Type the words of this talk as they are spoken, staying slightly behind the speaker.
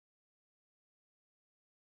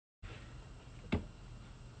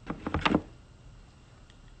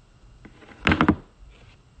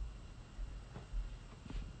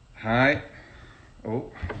Hi.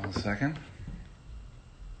 Oh, 1 second.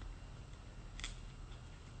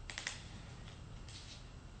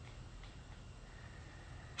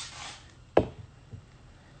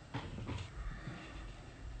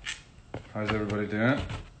 How's everybody doing?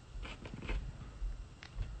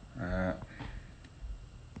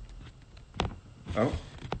 What's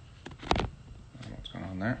going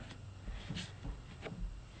on there?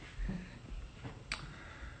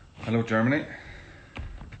 Hello, Germany.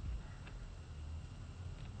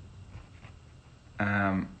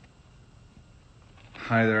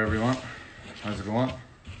 Hi there, everyone. How's it going?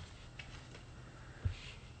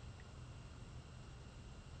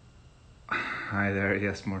 Hi there.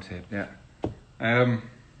 Yes, more tape. Yeah.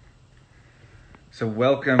 So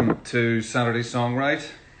welcome to Saturday Songwrite.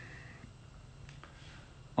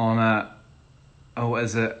 On a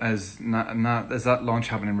is that launch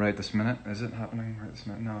happening right this minute? Is it happening right this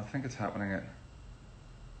minute? No, I think it's happening at.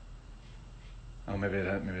 Oh, maybe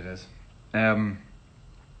it is.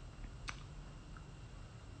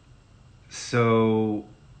 So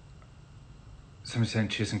somebody's saying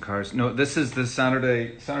chasing cars. No, this is the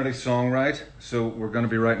Saturday Songwrite. So we're going to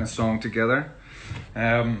be writing a song together.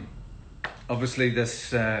 Obviously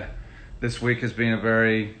this week has been a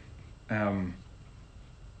very kind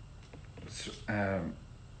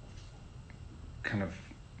of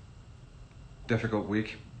difficult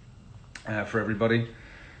week for everybody.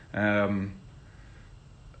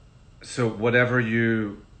 So whatever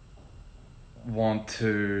you want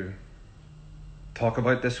to talk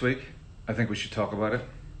about this week, I think we should talk about it.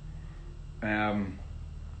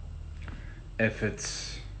 If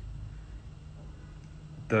it's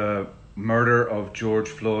the murder of George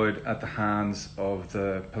Floyd at the hands of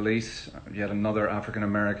the police, yet another African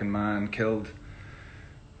American man killed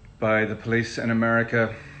by the police in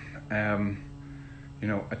America, I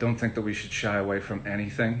don't think that we should shy away from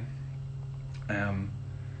anything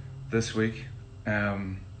this week.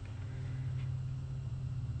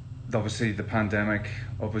 Obviously the pandemic,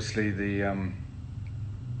 obviously there's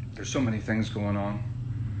so many things going on,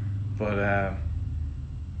 but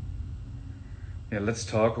yeah, let's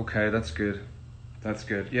talk. Okay, that's good.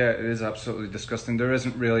 Yeah, it is absolutely disgusting. There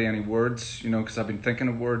isn't really any words, because I've been thinking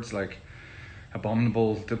of words like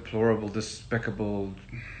abominable, deplorable, despicable.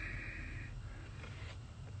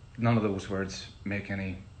 None of those words make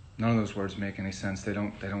any sense. They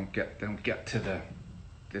don't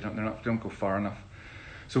go far enough.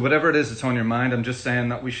 So whatever it is that's on your mind, I'm just saying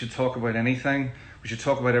that we should talk about anything. We should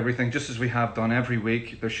talk about everything, just as we have done every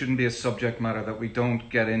week. There shouldn't be a subject matter that we don't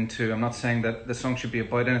get into. I'm not saying that the song should be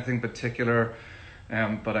about anything particular,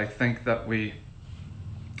 but I think that we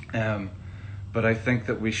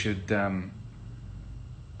should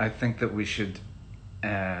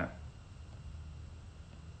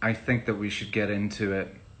get into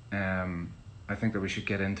it. I think that we should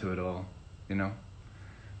get into it all,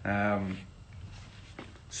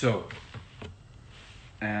 So,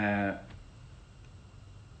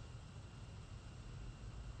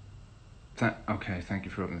 okay, thank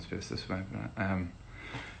you for opening space this way.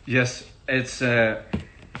 Yes, it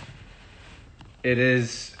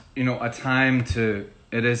is a time to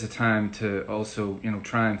also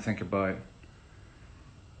try and think about.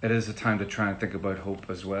 It is a time to try and think about hope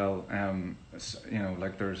as well.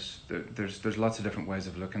 Like there's lots of different ways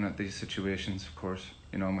of looking at these situations. Of course,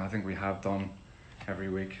 I think we have done every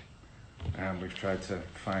week. We've tried to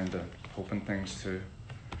find the hope in things too.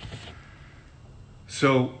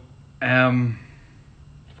 So,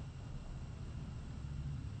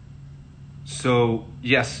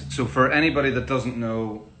 yes. So for anybody that doesn't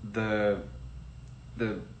know the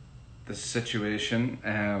situation,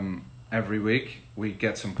 every week we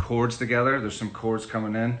get some chords together. There's some chords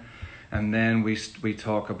coming in, and then we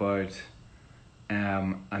talk about,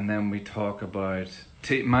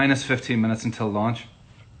 minus 15 minutes until launch.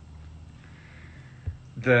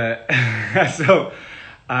 So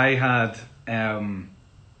I had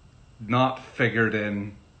not figured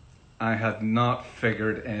in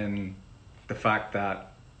the fact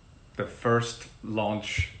that the first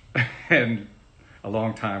launch in a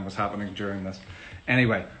long time was happening during this.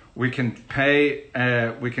 Anyway, we can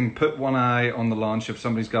put one eye on the launch if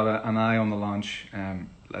somebody's got an eye on the launch.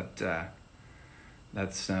 Let's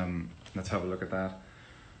have a look at that.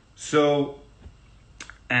 So,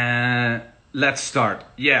 let's start.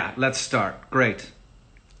 Yeah, let's start. Great.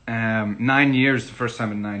 9 years, the first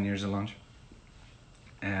time in 9 years of launch.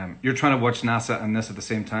 You're trying to watch NASA and this at the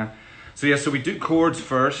same time. So yeah, so we do chords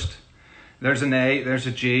first. There's an A, there's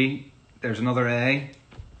a G, there's another A.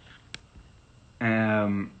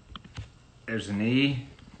 There's an E.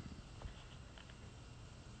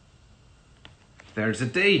 There's a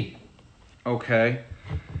D. Okay.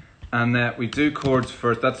 And we do chords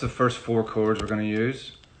first. That's the first 4 chords we're going to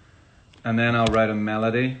use. And then I'll write a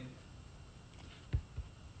melody.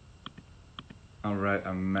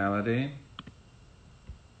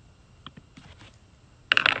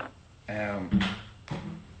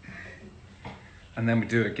 And then we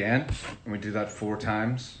do it again. And we do that 4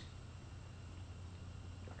 times.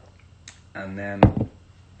 And then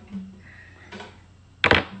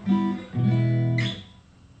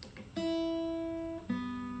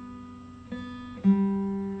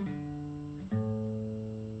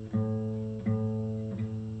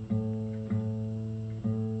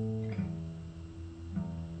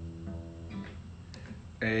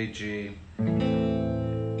A, G,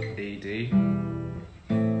 E, D.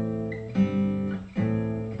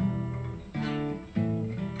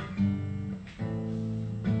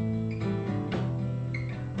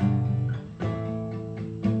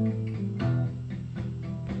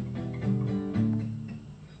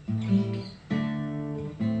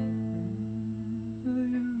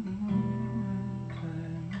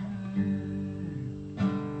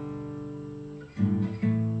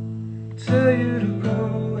 Tell you to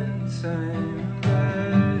go inside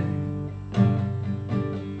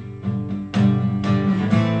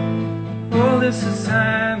all this is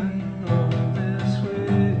time and all this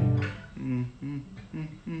way.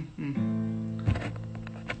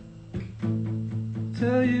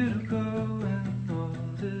 Tell you to go and all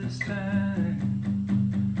this time.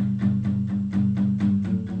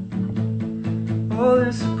 All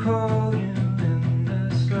this will call you in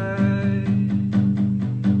this life.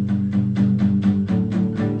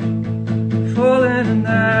 Falling and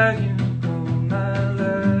nagging all my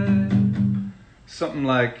life. Something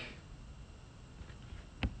like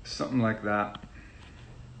that.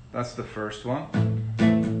 That's the first one.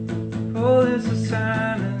 All this is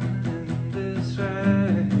time in this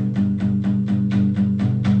right.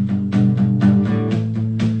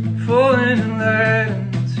 Falling and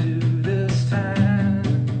lighting to this time.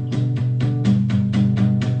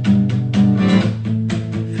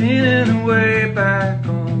 Feeling the way back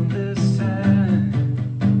on this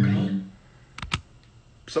time.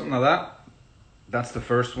 Something like that. That's the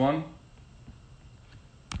first one.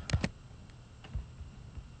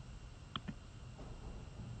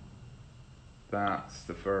 That's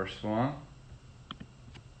the first one.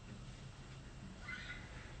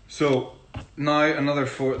 So now another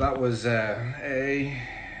 4. That was A,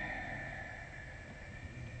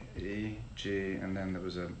 E, G, and then there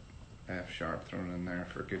was a F sharp thrown in there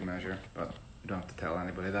for good measure, but you don't have to tell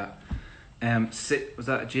anybody that. C, was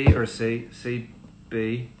that a G or a C? C,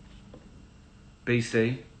 B, B,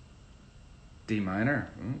 C, D minor.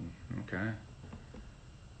 Okay.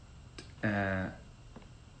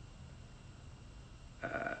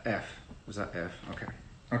 F. Was that F? Okay.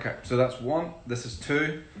 Okay, so that's 1. This is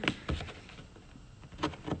 2.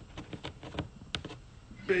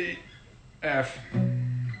 B, F.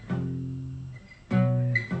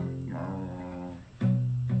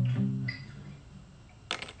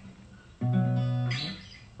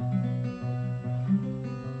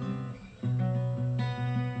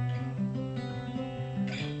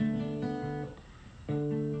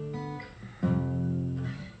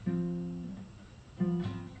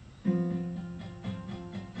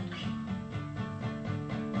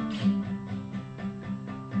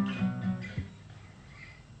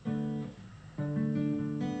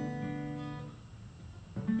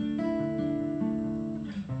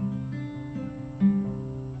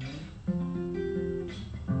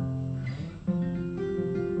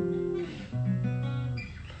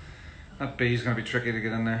 That B is going to be tricky to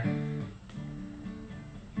get in there.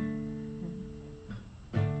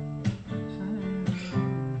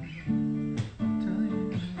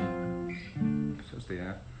 So's the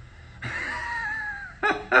F.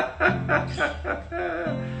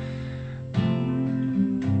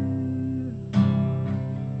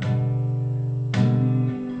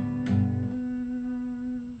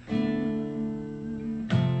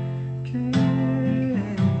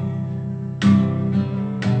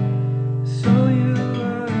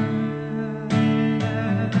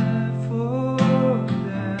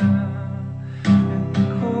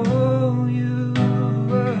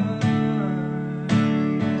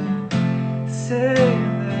 Say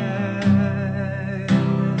that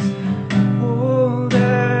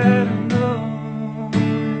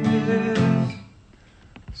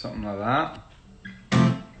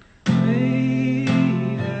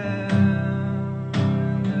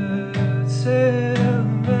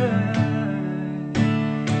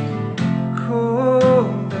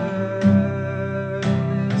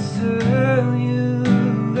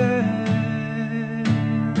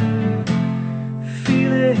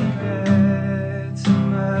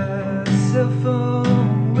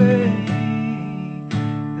telephone away.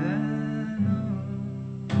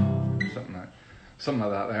 Something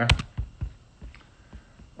like that there.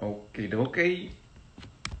 Okie dokie.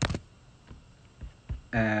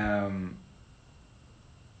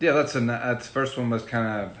 Yeah, that's first one was kind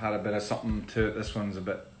of had a bit of something to it. This one's a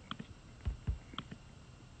bit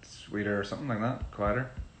sweeter or something like that, quieter.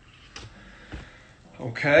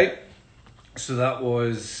 Okay, so that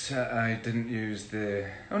was I didn't use the.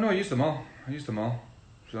 Oh no, I used them all.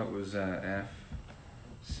 So that was F,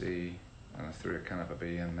 C, and I threw a kind of a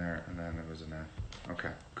B in there, and then it was an F.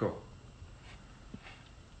 Okay, cool.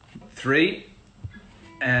 3.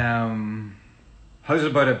 How's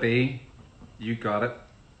about a B? You got it.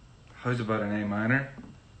 How's about an A minor?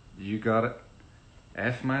 You got it.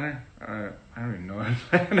 F minor? I don't even know how to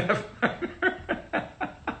play an F minor.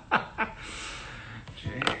 G.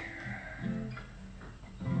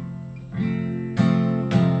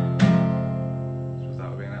 Suppose that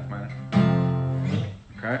would be an F minor.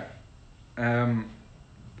 Okay.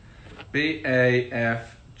 B, A,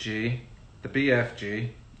 F, G. The B, F,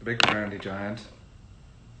 G. The big roundy giant.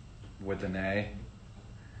 With an A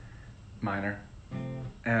minor.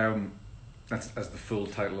 That's as the full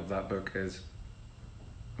title of that book is.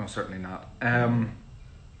 No, certainly not.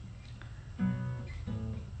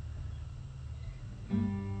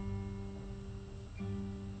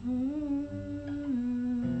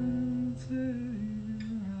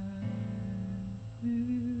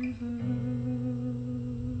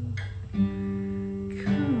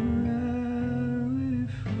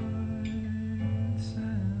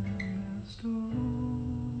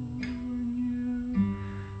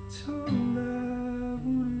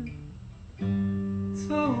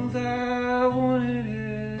 Told I wanted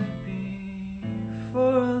it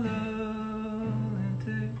before love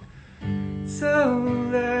and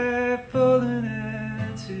told I falling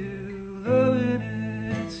into loving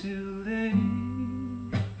it too late.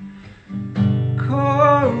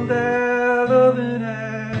 Called I loving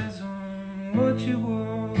eyes on what you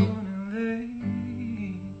wanna lay.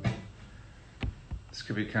 This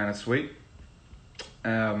could be kind of sweet.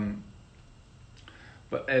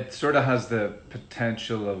 But it sort of has the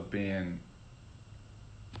potential of being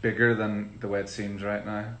bigger than the way it seems right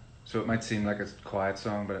now. So it might seem like it's a quiet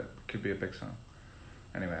song, but it could be a big song.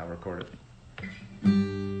 Anyway, I'll record it.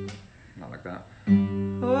 Not like that.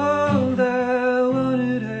 All I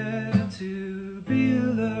wanted it to be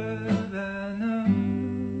love, I know.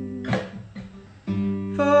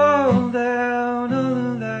 Fall down all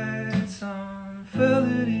the lights on, fell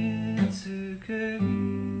it into cake.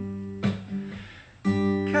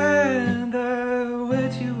 Kind of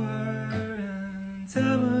wet you were and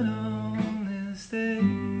time would only stay.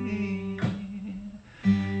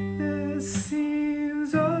 It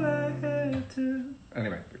seems all I had to.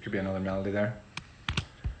 Anyway, there could be another melody there.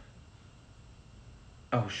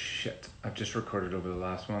 Oh shit, I've just recorded over the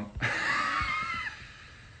last one.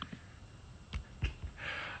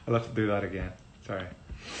 I'll have to do that again, sorry.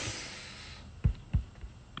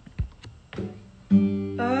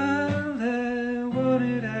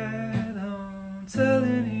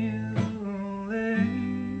 Telling you late.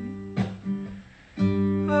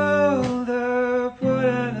 Hold up what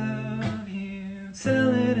I love you,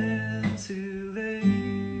 telling it too late.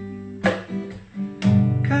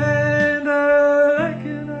 Kinda like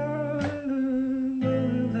an island, no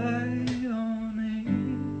light on me.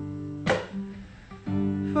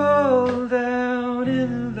 Fall down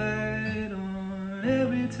in the light on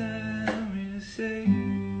every time you say.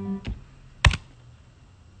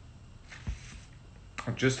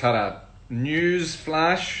 I've just had a news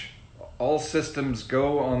flash. All systems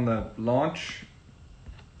go on the launch.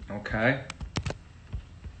 Okay.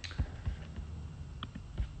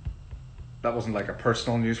 That wasn't like a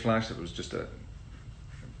personal news flash, it was just a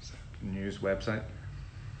news website.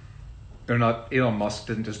 They're not, Elon Musk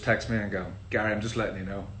didn't just text me and go, Gary, I'm just letting you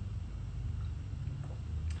know.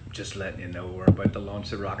 Just letting you know we're about to launch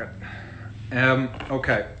the rocket.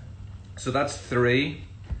 Okay, so that's 3.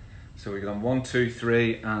 So we've done 1, 2,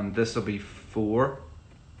 3, and this will be 4.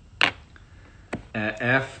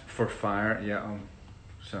 F for fire. Yeah,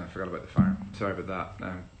 sorry, I forgot about the fire. Sorry about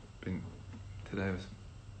that. Today was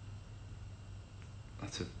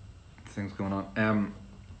lots of things going on.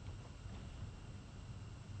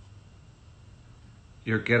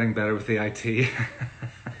 You're getting better with the IT.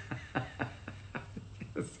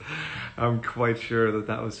 Yes, I'm quite sure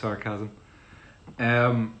that was sarcasm.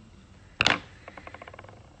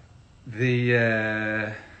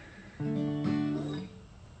 The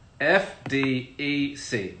F, D, E,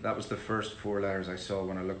 C. That was the first 4 letters I saw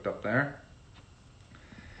when I looked up there.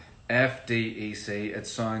 FDEC. It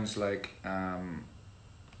sounds like an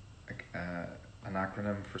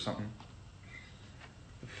acronym for something.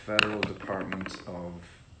 The Federal Department of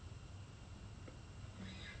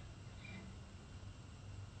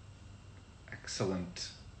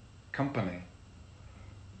Excellent Company.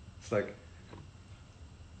 It's like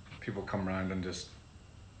people come around and just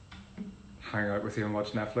hang out with you and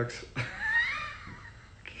watch Netflix.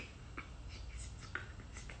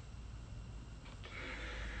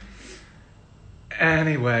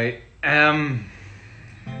 Anyway,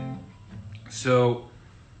 so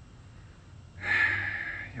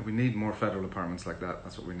yeah, we need more federal departments like that.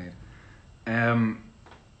 That's what we need.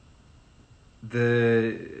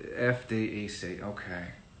 The FDEC. Okay.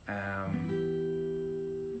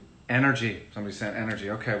 Energy. Somebody's saying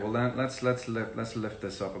energy. Okay. Well, then let's lift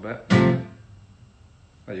this up a bit.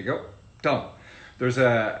 There you go. Done. There's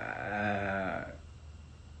a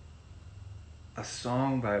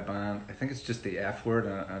song by a band. I think it's just the F word.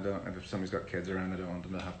 I don't. If somebody's got kids around, I don't want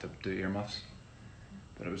them to have to do earmuffs.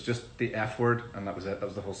 But it was just the F word, and that was it. That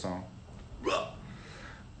was the whole song.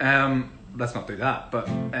 Let's not do that. But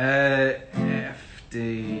FDEC.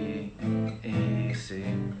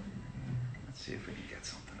 Let's see if we can get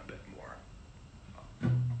something a bit more.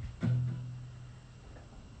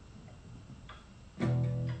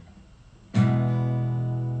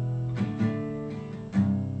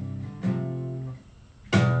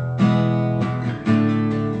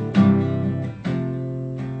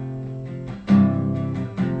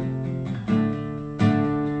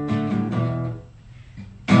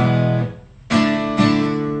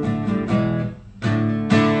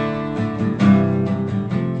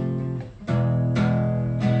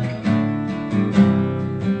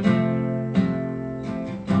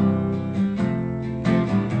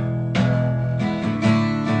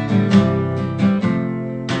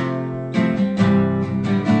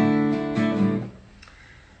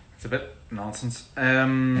 Nonsense.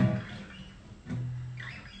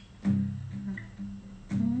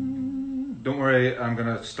 Don't worry, I'm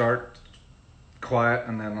gonna start quiet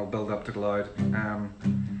and then I'll build up to loud.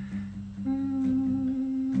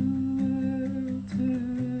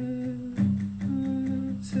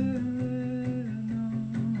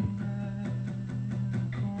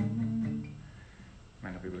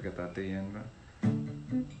 Might not be able to get that D in, but.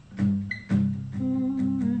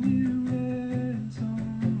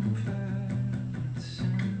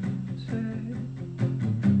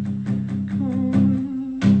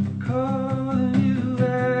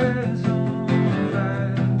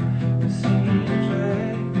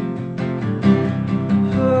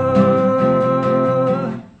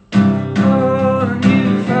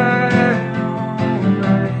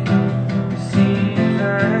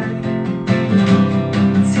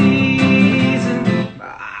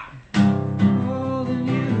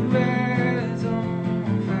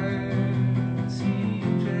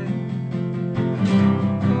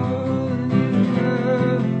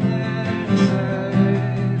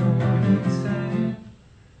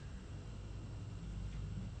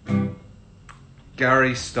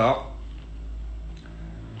 Gary, stop.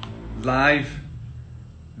 Live.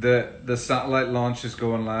 The satellite launch is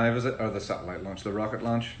going live, is it? Or the satellite launch, the rocket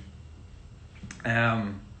launch.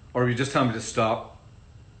 Or you just tell me to stop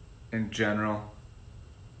in general.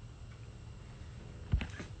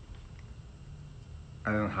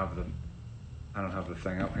 I don't have the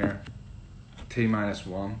thing up here.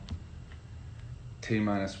 T-1.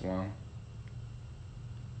 T-1.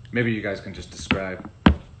 Maybe you guys can just describe.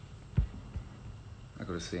 I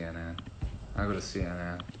go to CNN. I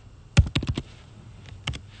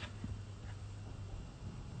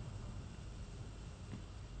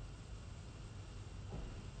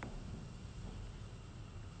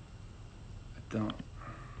don't.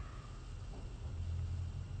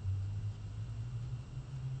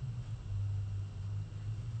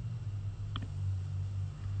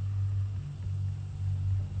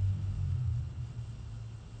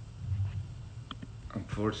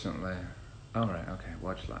 Unfortunately. All right, okay,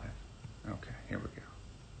 watch live. Okay, here we go.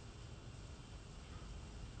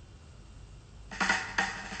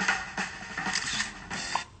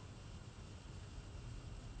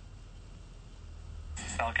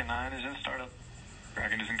 Falcon 9 is in startup.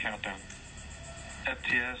 Dragon is in countdown.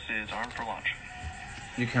 FTS is armed for launch.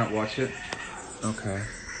 You can't watch it? Okay.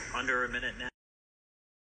 Under a minute now.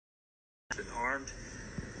 Armed.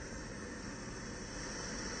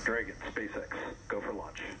 Dragon, SpaceX, go for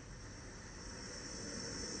launch.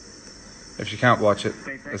 If you can't watch it,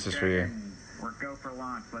 this is for you. We're go for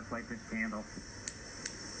launch. Let's light this candle.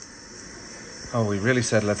 Oh, we really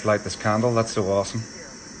said let's light this candle. That's so awesome.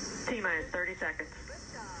 T-minus 30 seconds.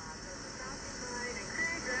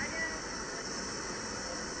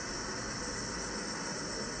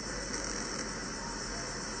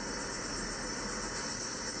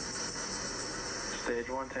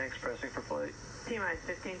 Stage 1 tanks pressing for flight. T-minus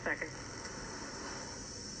 15 seconds.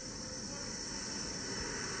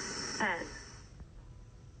 10,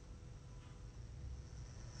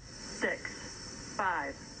 6,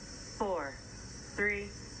 5, 4, 3,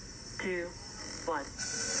 2, 1,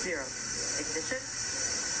 0. Ignition.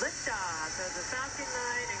 Liftoff of the Falcon 9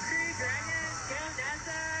 and Crew Dragon. Go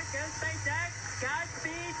NASA, go SpaceX,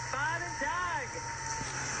 Godspeed, Bob and Doug.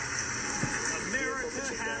 America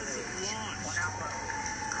has launched.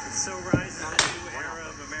 So rises a new era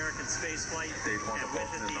of American spaceflight, and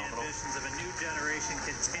with it the ambitions of a new generation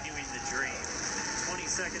continuing the dream. 20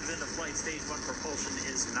 seconds into flight, stage 1 propulsion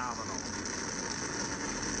is nominal.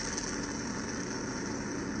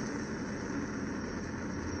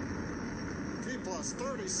 T plus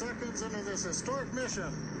 30 seconds into this historic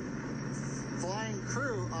mission. Flying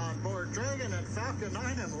crew on board Dragon and Falcon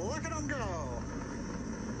 9, and look at them go.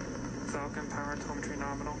 Falcon power telemetry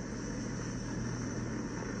nominal.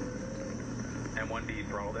 M1D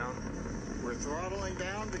throttle down. We're throttling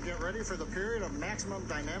down to get ready for the period of maximum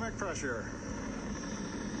dynamic pressure.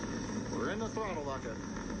 We're in the throttle bucket.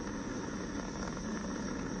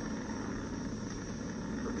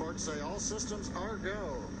 Reports say all systems are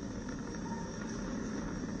go.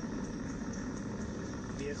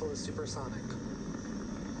 Vehicle is supersonic.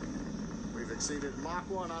 We've exceeded Mach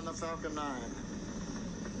 1 on the Falcon 9.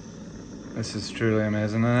 This is truly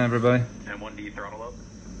amazing, isn't it, everybody? M1D throttle up.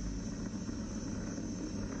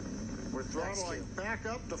 We're throttling back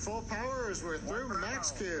up to full power as we're through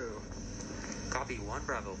max Q. Copy 1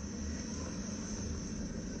 Bravo.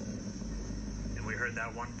 And we heard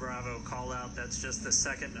that 1 Bravo call out. That's just the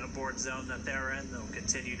second abort zone that they're in. They'll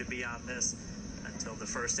continue to be on this until the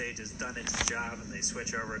first stage has done its job and they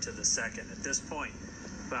switch over to the second. At this point,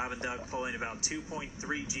 Bob and Doug pulling about 2.3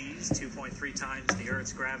 Gs, 2.3 times the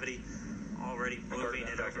Earth's gravity, already moving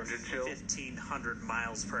at over 1,500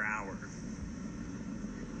 miles per hour.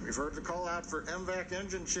 We've heard the call out for MVAC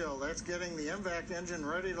engine chill. That's getting the MVAC engine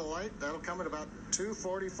ready to light. That'll come at about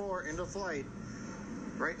 2:44 into flight.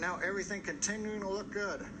 Right now, everything continuing to look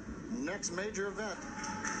good. Next major event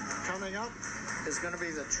coming up is going to be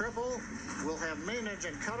the triple. We'll have main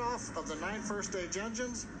engine cutoff of the 9 first stage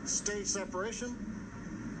engines, stage separation,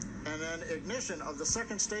 and then ignition of the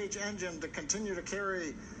second stage engine to continue to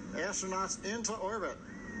carry astronauts into orbit.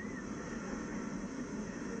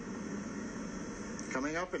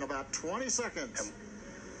 Coming up in about 20 seconds.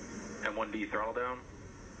 M1D throttle down.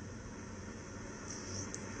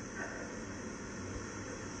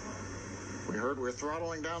 We heard we're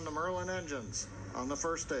throttling down the Merlin engines on the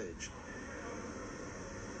first stage.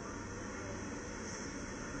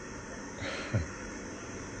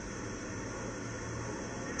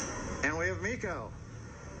 And we have Miko.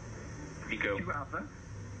 Miko.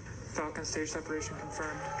 Falcon stage separation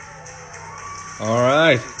confirmed. All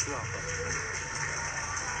right.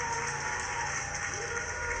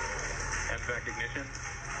 MVAC ignition.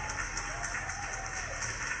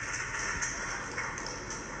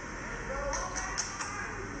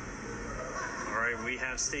 All right, we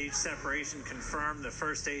have stage separation confirmed. The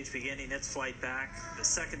first stage beginning its flight back. The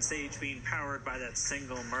second stage being powered by that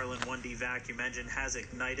single Merlin 1D vacuum engine has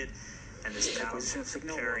ignited and is now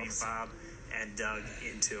carrying Bob and Doug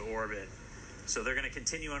into orbit. So they're going to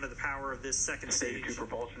continue under the power of this second Stage stage, 2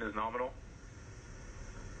 propulsion is nominal.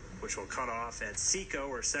 which will cut off at SECO,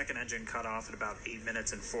 or second engine cut off at about 8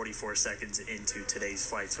 minutes and 44 seconds into today's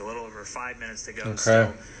flight. So a little over 5 minutes to go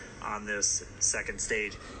still on this second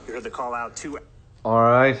stage. You heard the call out 2. All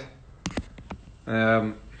right.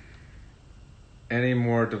 Any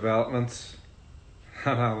more developments?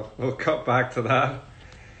 We'll cut back to that.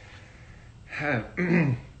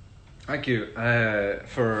 Thank you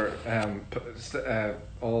for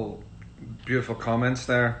all beautiful comments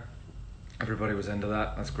there. Everybody was into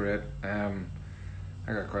that. That's great. I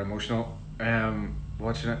got quite emotional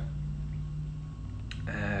watching it.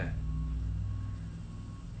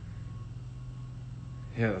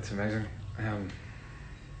 Yeah, that's amazing.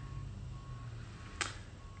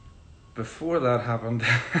 Before that happened,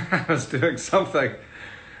 I was doing something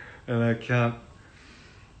and I can't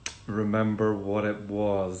remember what it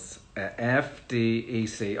was.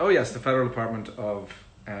 FDEC. Oh yes, the Federal Department of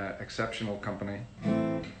Exceptional Company.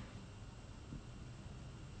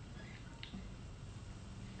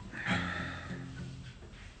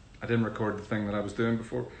 I didn't record the thing that I was doing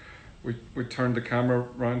before. We turned the camera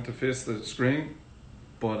around to face the screen,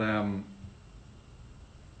 but I'll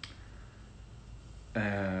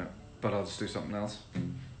just do something else.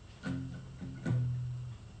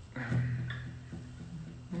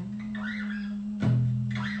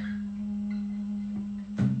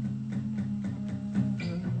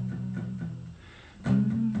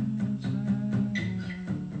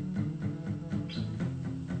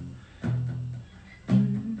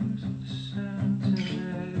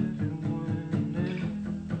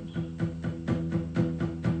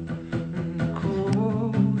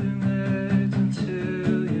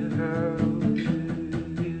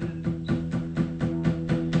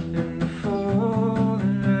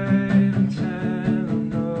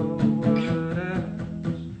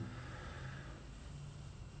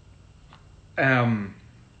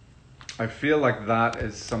 I feel like that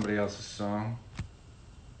is somebody else's song.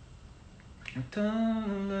 It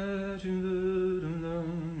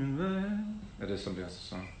is somebody else's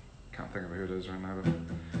song. Can't think of who it is right now. But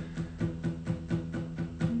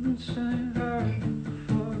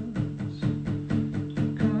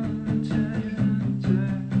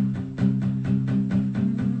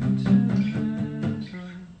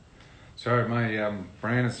sorry, my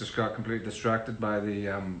brain has just got completely distracted by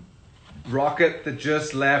the rocket that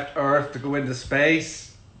just left Earth to go into space.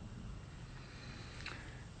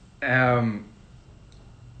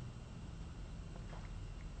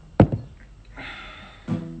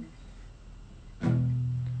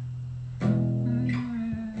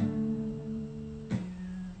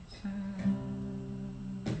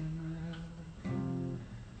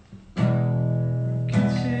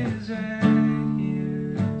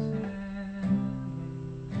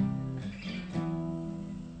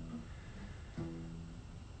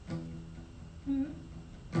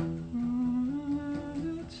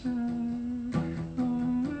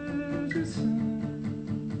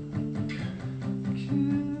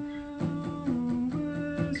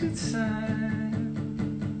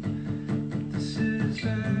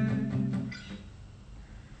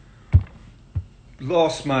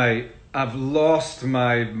 I've lost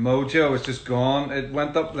my mojo. It's just gone. It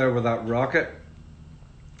went up there with that rocket.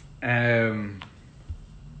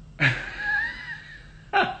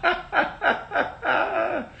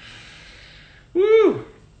 Woo!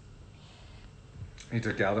 I need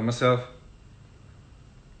to gather myself.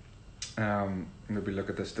 Maybe look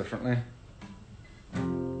at this differently.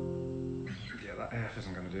 Yeah, that F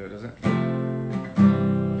isn't going to do it, is it?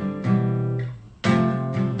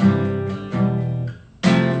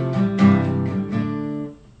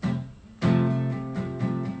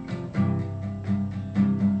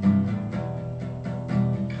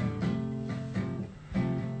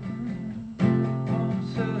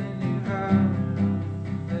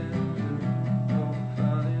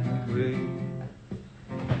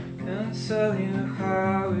 Tell you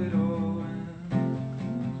how it all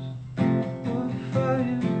ends. We'll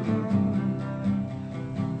fight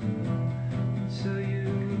until you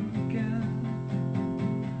again.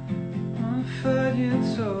 I'll fight you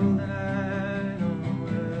till night. I'll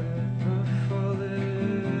never fall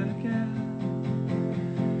again.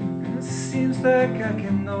 And it seems like I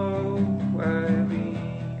can know why we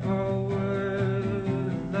all were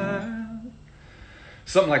alive.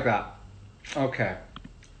 Something like that. Okay.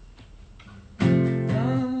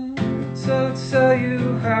 So I'll tell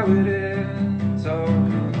you how it ends. Oh,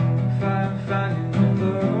 if I find you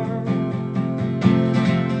love,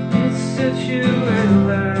 it set you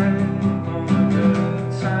alight on the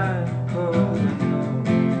time calling up.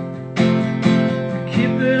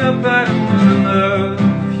 Keep it up, I don't wanna love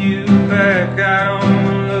you back. I don't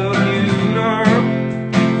wanna love you up.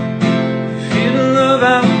 Feel the love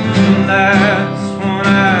out in the last one.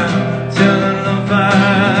 I tell the love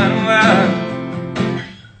I'm wild.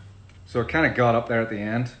 So it kind of got up there at the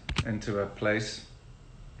end into a place.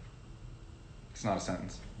 It's not a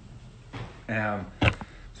sentence.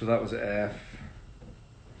 So that was F,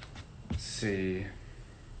 C,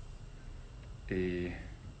 E,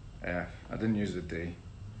 F. I didn't use the D.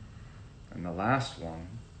 And the last one,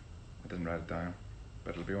 I didn't write it down,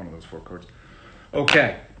 but it'll be one of those 4 chords.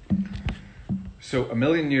 Okay. So a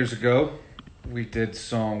million years ago, we did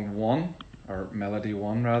song 1, or melody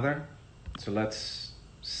 1 rather. So let's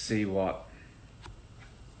see what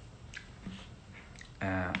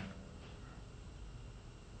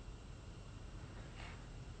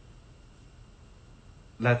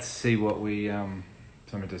let's see what we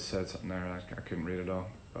somebody just said something there. I couldn't read it all,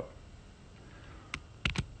 but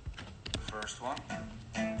first one.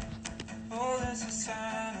 Oh, there's a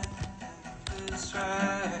sign this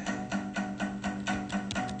right.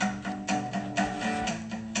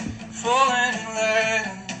 Falling in love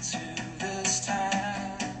into this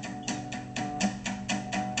time.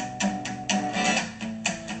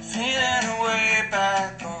 Feeling a way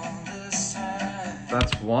back on this side.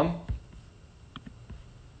 That's one.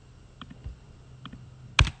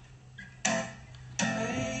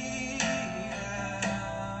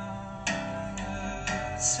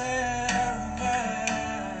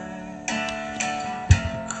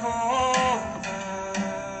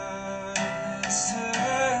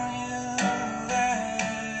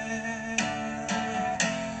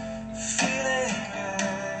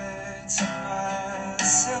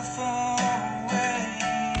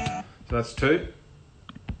 So that's 2.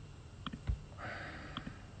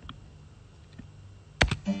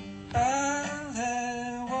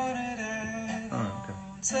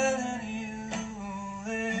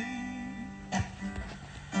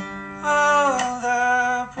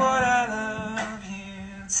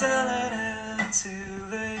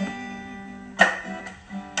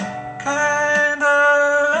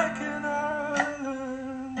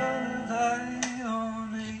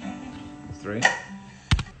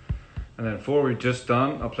 4 we've just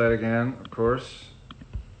done. I'll play it again, of course.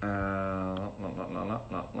 La, la, la, la, la,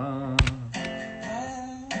 la, la.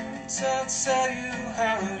 I'll tell you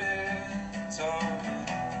how it ends.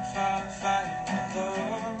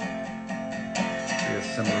 Be a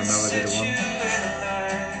similar melody to one.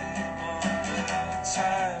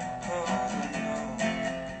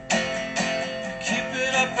 Keep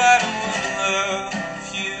it up, I don't wanna love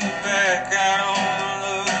you back. I don't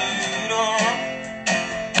wanna love you at all.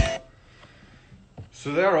 So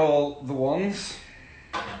they're all the ones.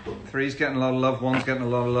 3's getting a lot of love, 1's getting a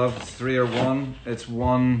lot of love. It's 3 or 1. It's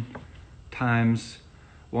 1 times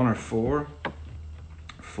 1 or 4.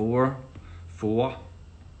 4. 4.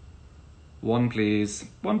 1 please.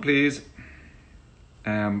 1 please.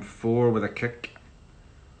 4 with a kick.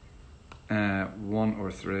 1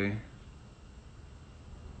 or 3.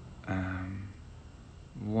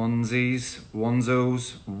 Onesies,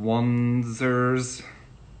 onezos, onezers.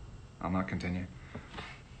 I'll not continue.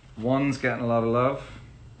 1's getting a lot of love.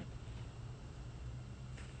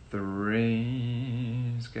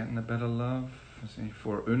 3's getting a bit of love. Let's see,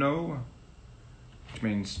 4 uno, which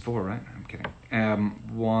means 4, right? I'm kidding.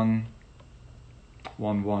 1,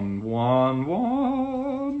 1, 1, 1,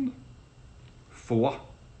 1. 4.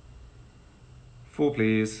 4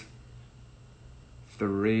 please.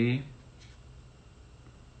 3.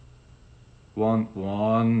 1,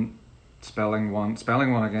 1. Spelling 1.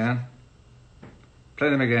 Spelling 1 again. Play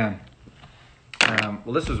them again.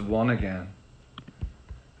 Well, this is 1 again.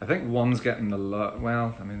 I think 1's getting the love.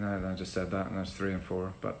 Well, I mean, I just said that, and there's 3 and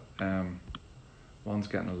 4, but 1's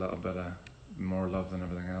getting a little bit of more love than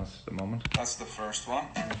everything else at the moment. That's the first one.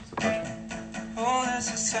 That's the first one. Oh,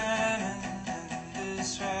 this is time and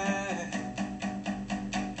this right.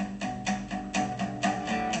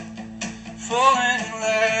 Falling in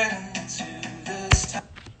line to this time.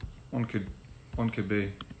 One could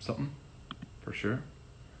be something, for sure.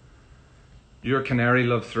 Your canary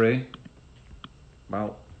love 3.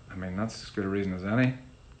 Well, I mean, that's as good a reason as any.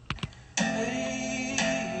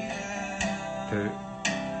 2.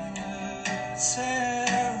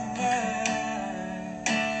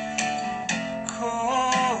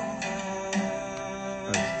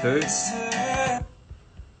 That's 2.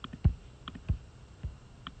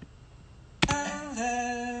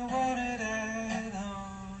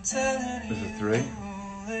 This is 3.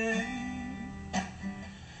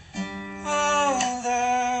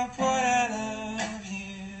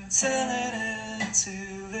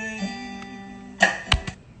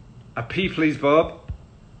 A P, please, Bob.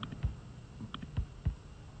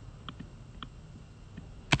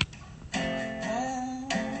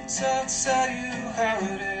 I'll tell you how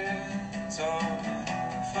it ends.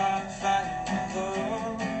 If I find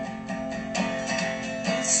love,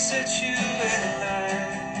 let's set you in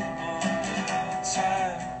line on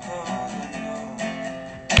time.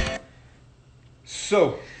 So,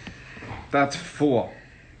 that's 4.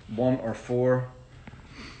 1 or 4.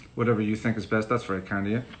 Whatever you think is best. That's very kind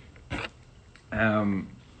of you.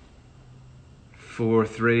 4,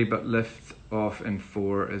 3, but lift off in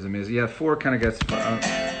 4 is amazing. Yeah, 4 kind of gets. Keep it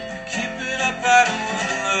up, I don't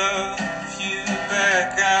wanna love you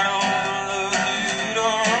back. I don't wanna love you at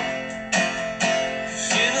all.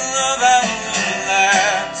 Feel the love I will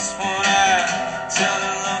last when I tell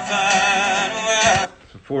the love I know.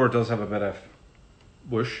 So 4 does have a bit of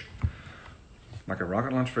whoosh, like a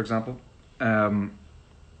rocket launch, for example.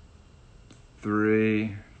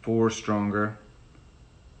 3, 4 stronger.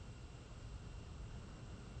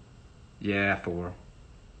 Yeah, 4.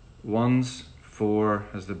 1's 4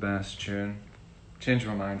 has the best tune. Change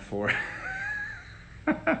my mind, 4.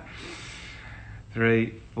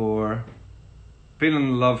 3, 4.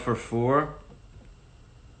 Feeling love for 4.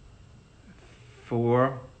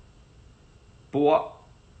 4. 4.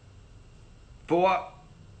 4.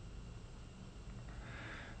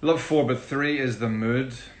 Love 4, but 3 is the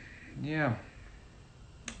mood. Yeah.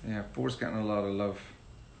 Yeah, 4's getting a lot of love.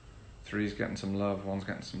 3's getting some love, 1's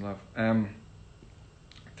getting some love.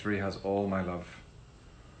 3 has all my love.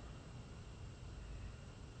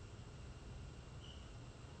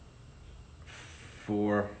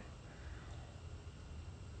 4.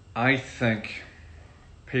 I think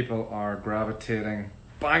people are gravitating,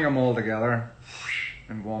 bang them all together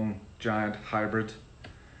in one giant hybrid.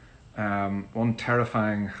 One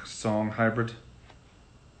terrifying song hybrid.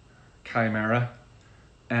 Chimera.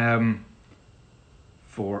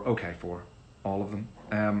 4. Okay, 4. All of them.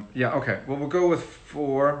 Yeah, okay. Well, we'll go with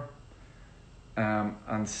 4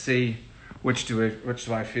 and see which do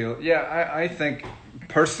I feel. Yeah, I think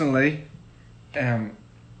personally, and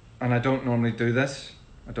I don't normally do this.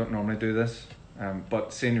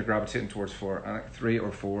 But seeing you're gravitating towards 4, I think 3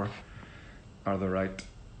 or 4 are the right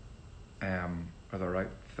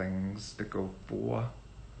things to go for.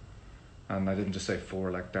 And I didn't just say for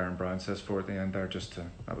like Darren Brown says for at the end there,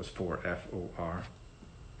 that was for FOR.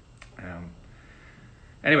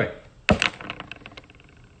 Anyway,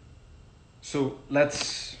 so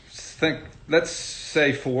let's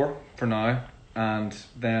say for now, and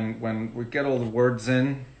then when we get all the words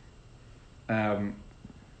in,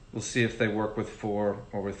 we'll see if they work with 4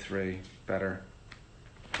 or with 3 better.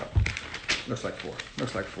 But looks like 4.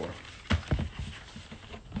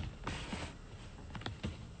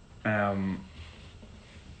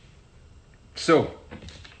 So,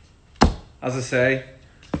 as I say,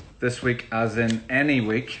 this week, as in any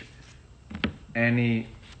week,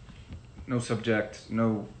 no subject,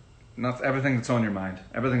 not everything that's on your mind.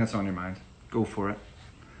 Everything that's on your mind, go for it.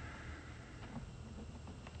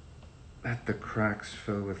 Let the cracks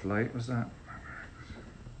fill with light, was that?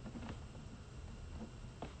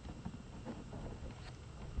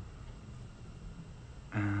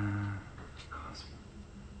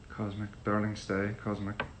 Cosmic, darling, stay,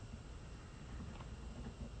 cosmic.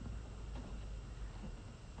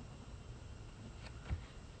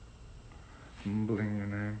 Mumbling your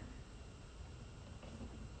name.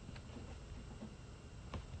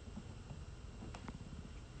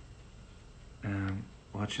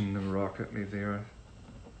 Watching the rocket leave the earth.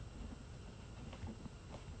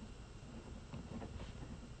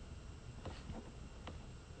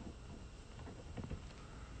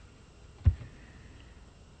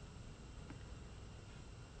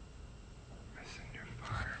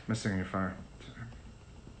 Missing your fire.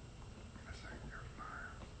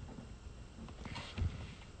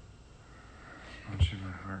 Launching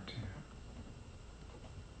my heart to you.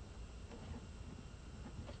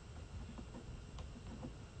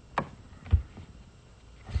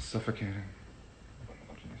 Suffocating.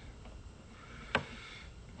 Jeez.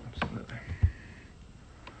 Absolutely.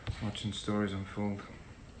 Watching stories unfold.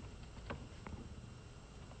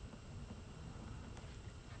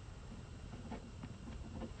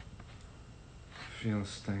 Feel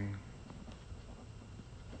sting.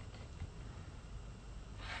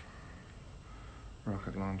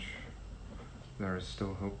 Rocket launch. There is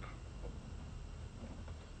still hope.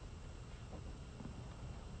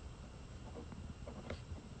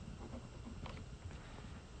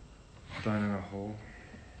 Down in a hole.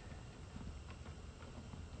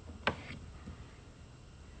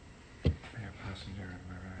 Be a passenger in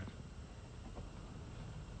my ride.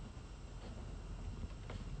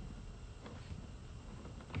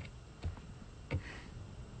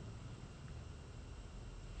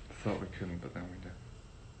 Thought we couldn't, but then we did.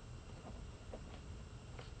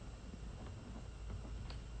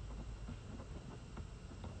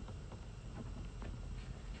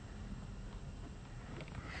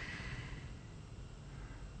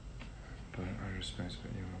 But outer space,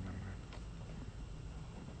 but you remember.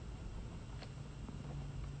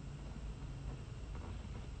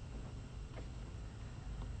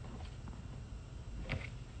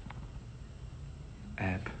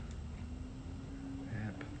 Ebb.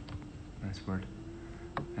 Nice word.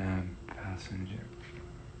 Passenger.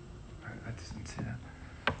 I didn't see that.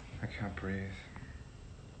 I can't breathe.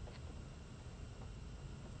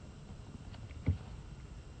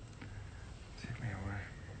 Take me away.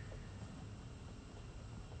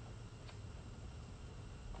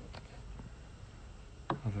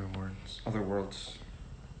 Other worlds.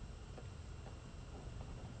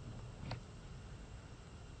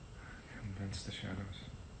 Convince the shadows.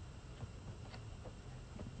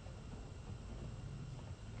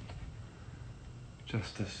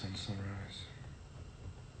 Justice and sunrise.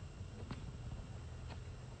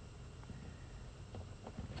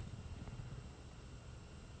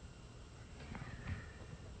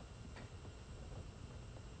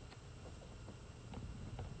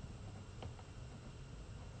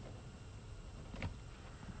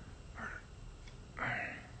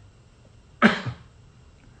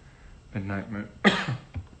 Midnight moon. Midnight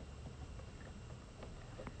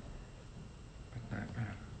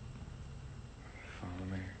moon. Follow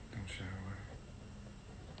me, don't shy away.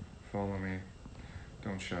 Follow me,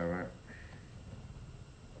 don't shy away.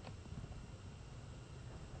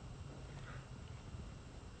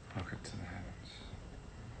 Rocket to the heavens.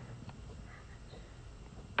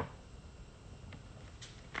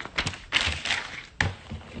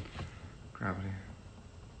 Gravity.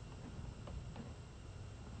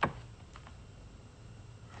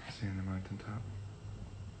 Seeing the mountaintop.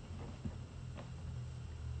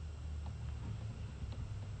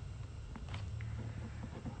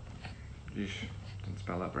 Yeesh, didn't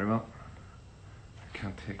spell that very well. I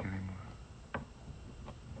can't take any more.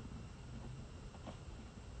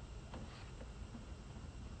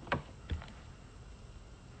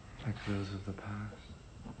 those of the past.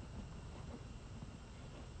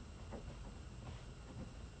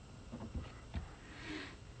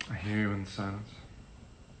 I hear you in the silence.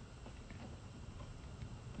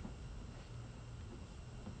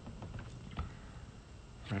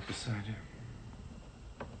 Right beside you.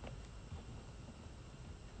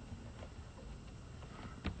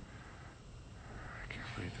 I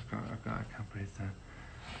can't breathe. I can't breathe.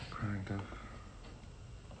 Crying dove.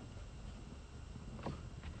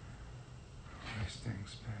 Wasting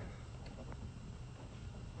space.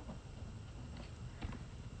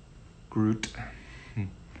 Groot.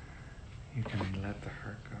 You can let the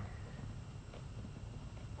hurt go.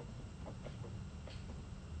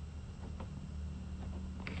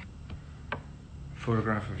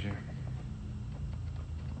 Photograph of you.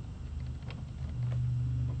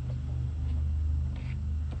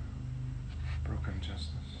 Broken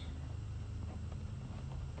justice.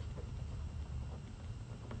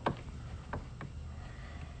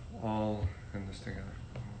 All in this together.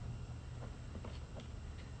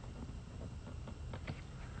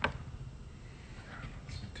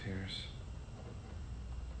 Some tears.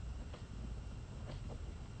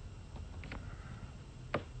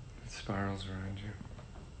 It spirals around you.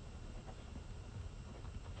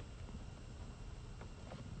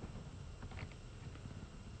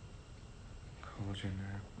 Called your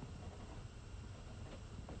name.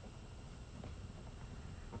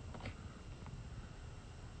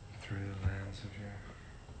 Through the lens of your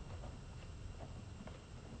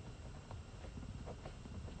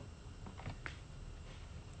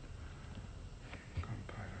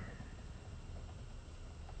gunpowder.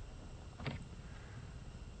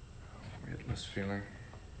 Weightless feeling.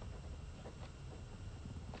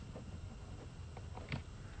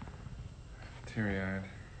 Teary-eyed.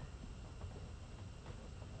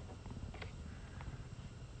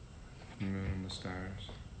 The moon and the stars.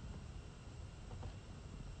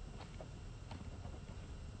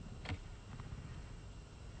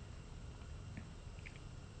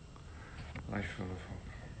 Life full of hope.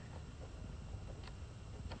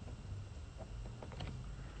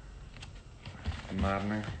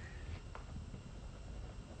 Maddening.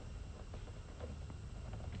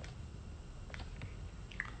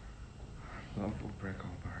 Love will break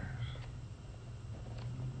all barriers.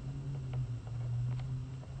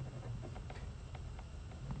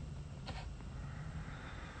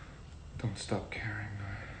 Don't stop caring.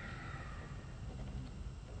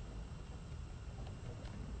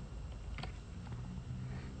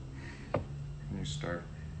 You start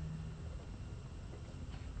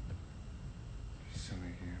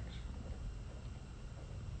silly games.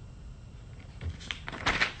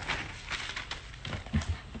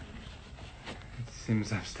 It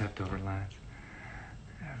seems I've stepped over lines.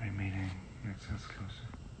 Every meeting makes us closer.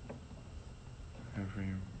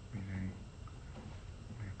 Every meeting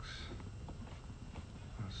makes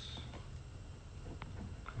us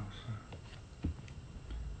closer.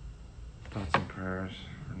 Thoughts and prayers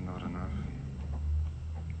are not enough.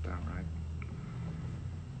 Damn right.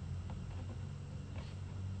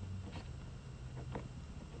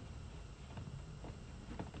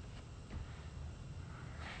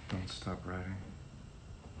 Don't stop writing.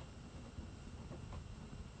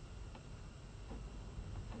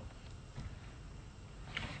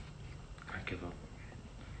 I give up.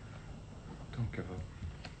 Don't give up.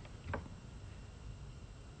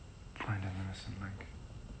 Find an innocent link.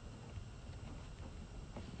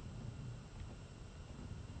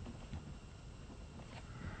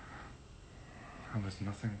 I was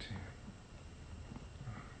nothing to you.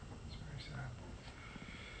 Oh, it's very sad.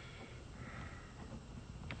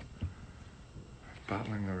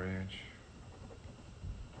 Battling the rage.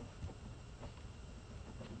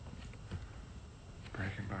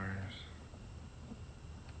 Breaking barriers.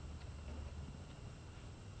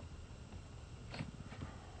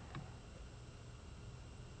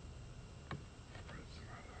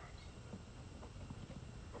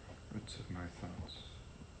 Roots of my thoughts.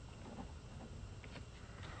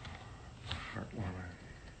 Heartwarming.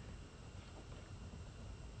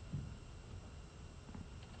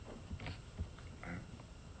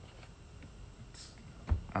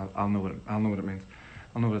 I'll know what it means.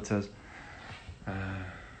 I'll know what it says.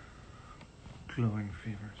 Glowing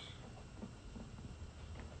fevers.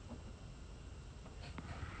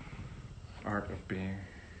 Art of being.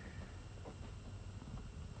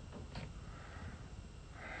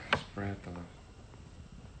 Spread the love.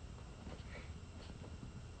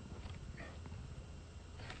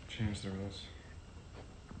 Change the rules.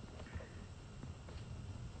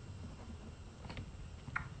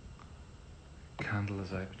 Candle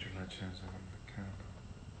is out, but your light shines on the candle.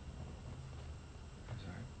 Is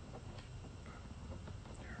out.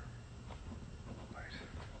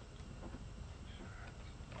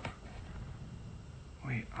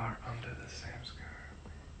 the same sky.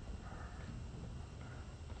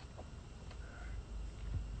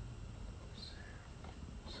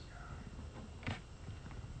 Same sky.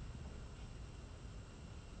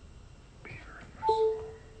 Beaver in my soul.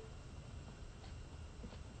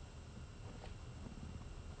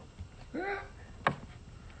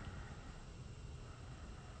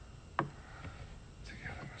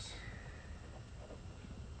 Togetherness.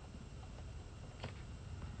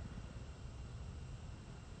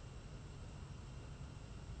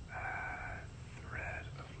 Thread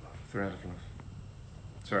of love. Thread of love.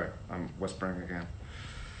 Sorry, I'm whispering again.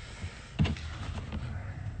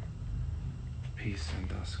 Peace and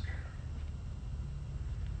dusk.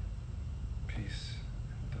 Peace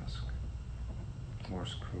and dusk.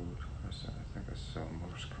 Morse code. I think I saw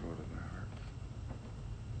Morse code in my heart.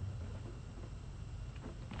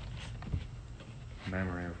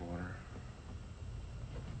 Memory of water.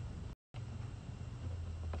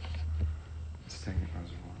 Sing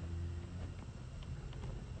as one.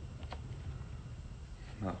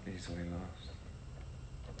 Not easily lost.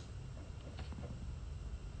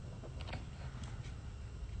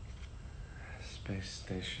 Space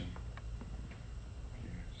station.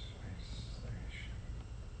 Space station.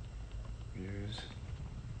 Views.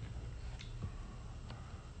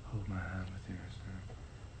 Hold my hand with yours now.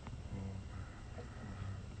 Hold my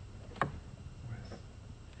hand with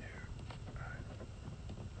you.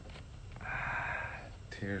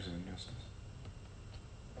 Tears of injustice.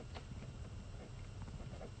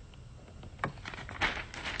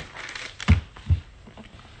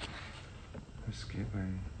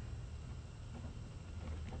 Escaping.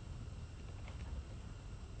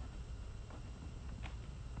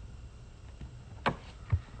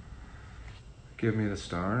 Give me the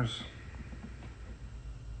stars.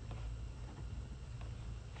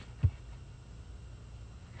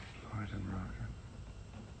 Light and rocket.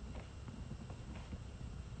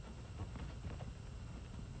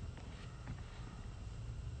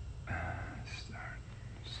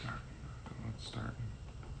 Starting.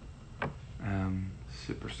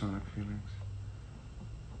 Supersonic feelings.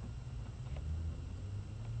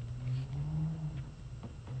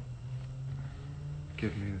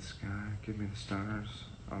 Give me the sky, give me the stars.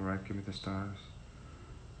 Alright, give me the stars.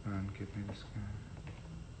 And give me the sky.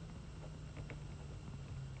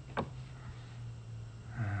 Only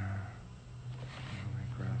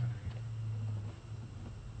gravity.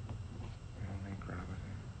 Only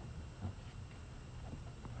gravity.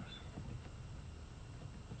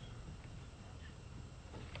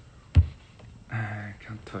 I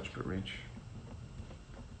can't touch but reach.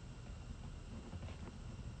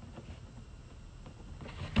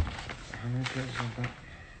 How many pages is that?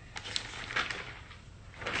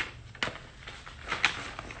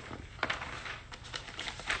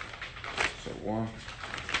 So 1,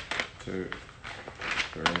 2,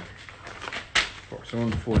 3, 4. So on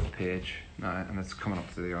the 4th page now, and it's coming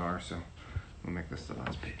up to the hour, so we'll make this the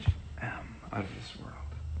last page. Out of this world.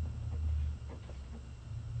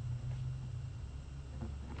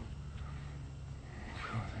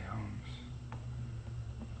 Cozy homes.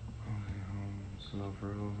 Cozy homes, love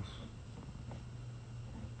rules.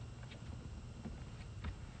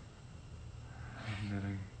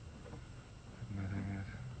 Admitting it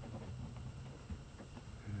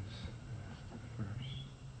is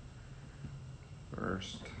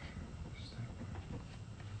first step.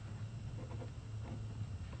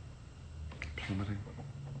 Plummeting.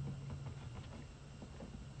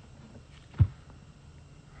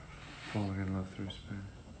 Falling in love through space.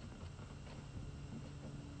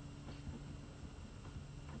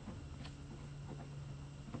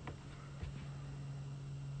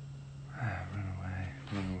 Run away,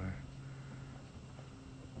 run away.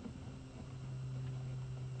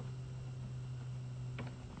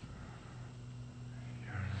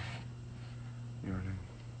 Yearning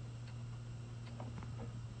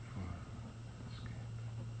for escape.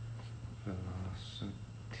 Velocity.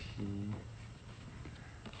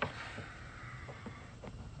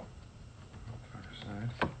 Far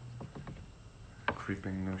side.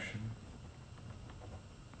 Creeping notion.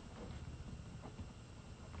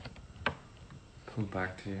 Pull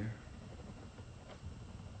back to you.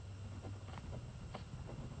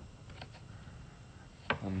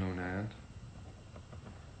 Unknown end.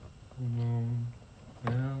 Unknown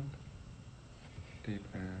end. Deep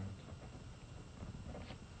end.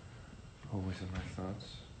 Always in my thoughts.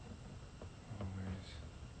 Always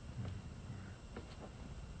in my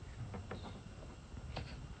thoughts.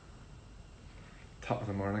 Top of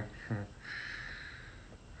the morning. I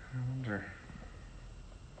wonder,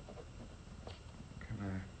 can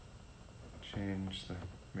I change the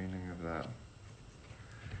meaning of that?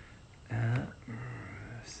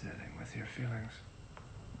 Sitting with your feelings.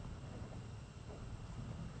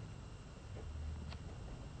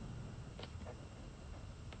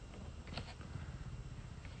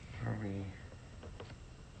 Are we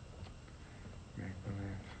make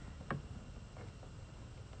believe?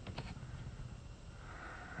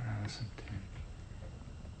 Listen to.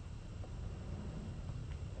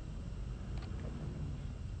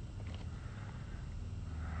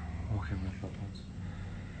 Walking with loved ones.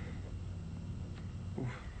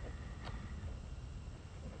 Oof.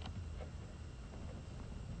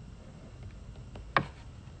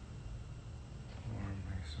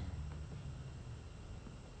 Warmly so.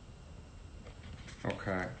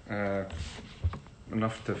 Okay.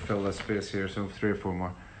 Enough to fill this space here, so 3 or 4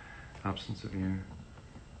 more. Absence of you.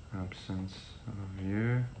 Absence of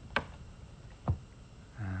you.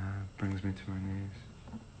 Brings me to my knees.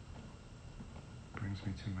 Brings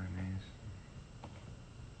me to my knees.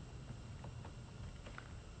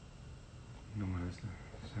 No one is the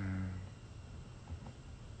same.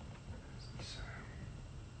 It's the same.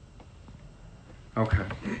 Okay.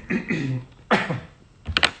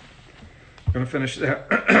 I'm gonna finish there.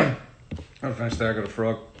 I got a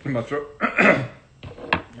frog in my throat.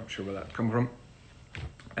 Not sure where that come from.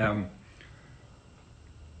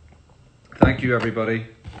 Thank you, everybody.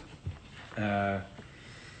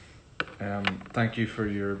 Thank you for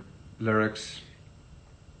your lyrics.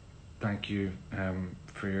 Thank you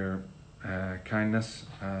for your kindness,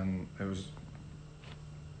 and it's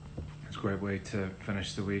a great way to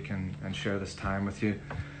finish the week and share this time with you.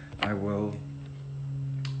 I will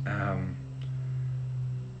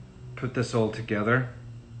put this all together.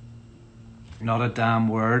 Not a damn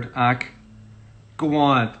word, Ak. Go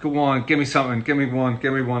on, give me something, give me one,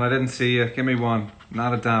 I didn't see you, give me one.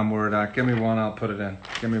 Not a damn word, Ak. Give me one, I'll put it in.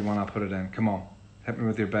 Give me one, I'll put it in. Come on, hit me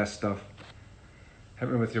with your best stuff. Hit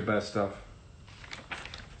me with your best stuff.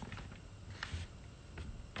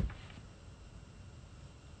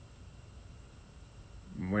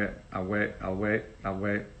 I'll wait.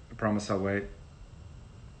 I promise I'll wait.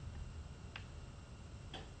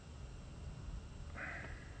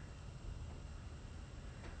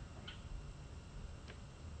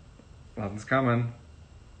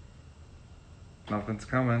 Nothing's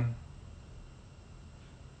coming.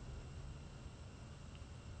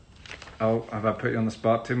 Oh, have I put you on the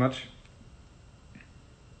spot too much?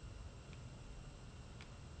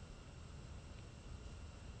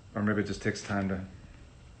 Or maybe it just takes time to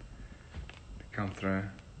come through.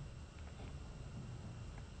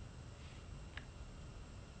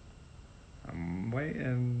 I'm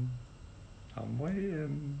waiting. I'm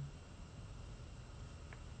waiting.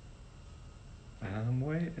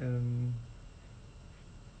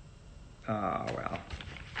 Ah, well.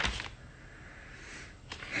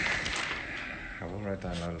 I will write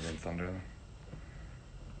down louder than thunder.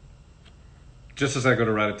 Just as I go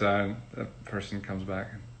to write it down, the person comes back.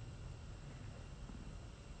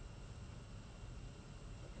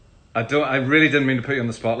 I really didn't mean to put you on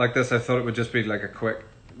the spot like this. I thought it would just be like a quick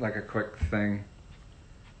thing.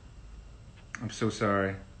 I'm so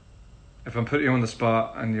sorry. If I'm putting you on the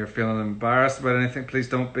spot and you're feeling embarrassed about anything, please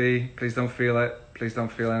don't be. Please don't feel it. Please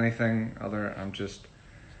don't feel anything other. I'm just.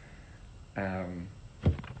 Okay.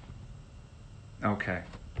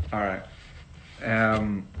 All right.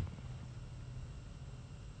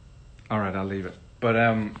 All right. I'll leave it. But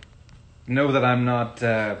know that I'm not.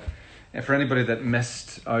 For anybody that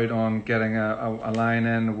missed out on getting a line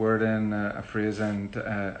in, a word in, a phrase in,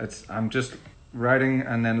 I'm just writing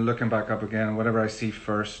and then looking back up again. Whatever I see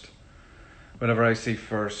first.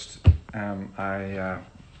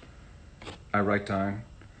 I write down.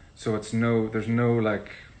 So there's no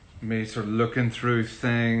like me sort of looking through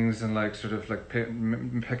things and like sort of like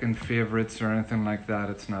picking favorites or anything like that.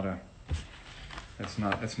 It's not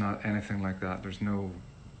anything like that. There's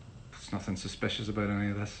nothing suspicious about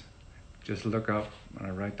any of this. Just look up and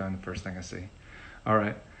I write down the first thing I see. All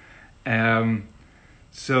right.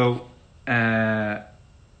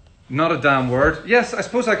 Not a damn word. Yes, I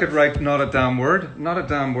suppose I could write not a damn word. Not a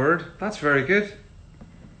damn word. That's very good.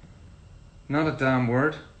 Not a damn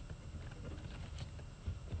word.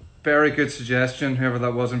 Very good suggestion, whoever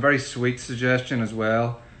that was, and very sweet suggestion as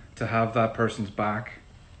well, to have that person's back.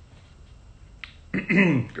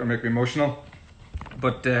 Gonna make me emotional.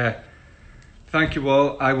 But thank you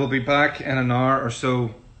all. I will be back in an hour or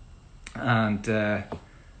so, and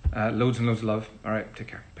loads and loads of love. All right, take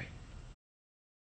care. Bye.